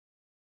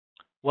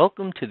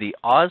Welcome to the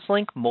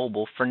OzLINK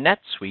Mobile for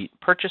NetSuite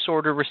Purchase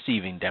Order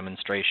Receiving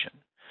demonstration.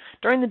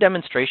 During the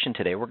demonstration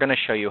today, we're going to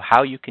show you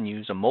how you can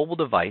use a mobile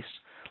device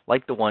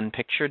like the one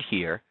pictured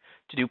here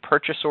to do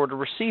purchase order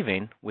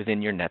receiving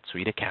within your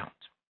NetSuite account.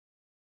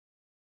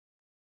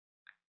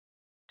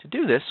 To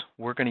do this,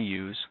 we're going to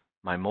use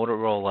my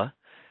Motorola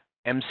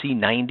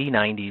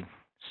MC9090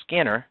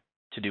 scanner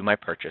to do my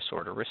purchase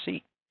order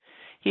receipt.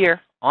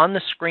 Here on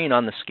the screen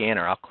on the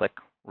scanner, I'll click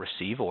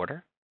Receive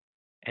Order,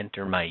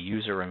 enter my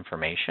user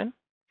information,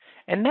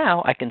 and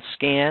now I can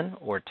scan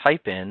or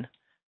type in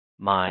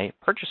my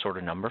purchase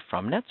order number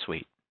from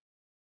NetSuite.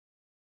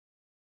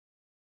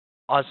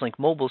 OzLINK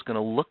Mobile is going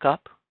to look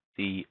up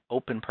the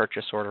open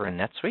purchase order in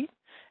NetSuite,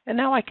 and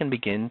now I can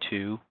begin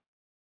to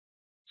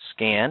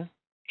scan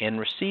and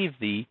receive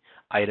the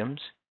items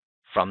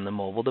from the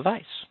mobile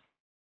device.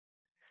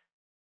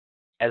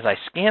 As I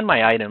scan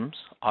my items,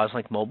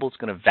 OzLINK Mobile is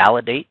going to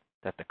validate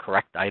that the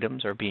correct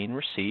items are being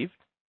received.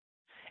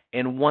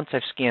 And once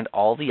I've scanned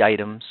all the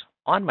items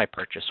on my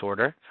purchase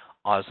order,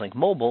 OzLINK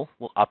Mobile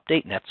will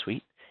update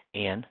NetSuite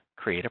and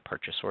create a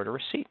purchase order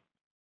receipt.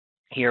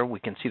 Here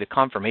we can see the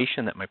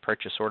confirmation that my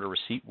purchase order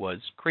receipt was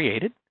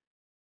created.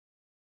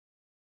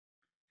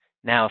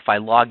 Now if I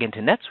log into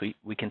NetSuite,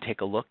 we can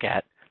take a look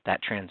at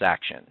that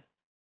transaction.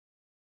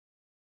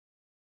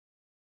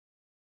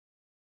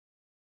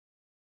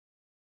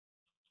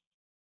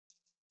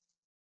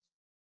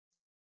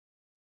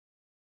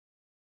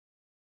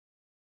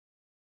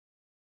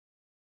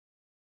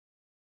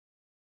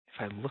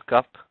 If I look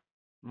up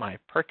my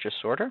purchase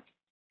order,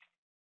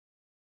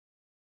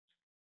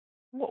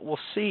 what we'll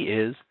see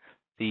is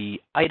the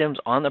items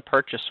on the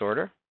purchase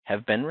order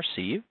have been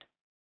received.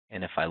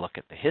 And if I look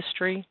at the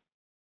history,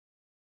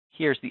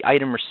 here's the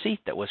item receipt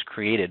that was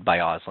created by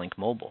OzLINK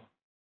Mobile.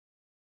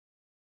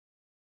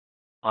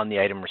 On the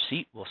item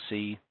receipt, we'll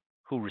see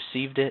who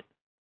received it,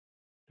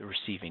 the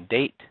receiving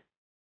date,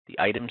 the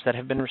items that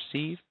have been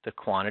received, the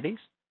quantities,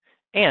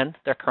 and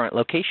their current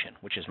location,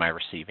 which is my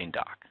receiving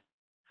dock.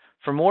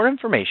 For more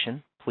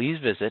information, please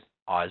visit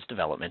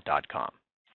ozdevelopment.com.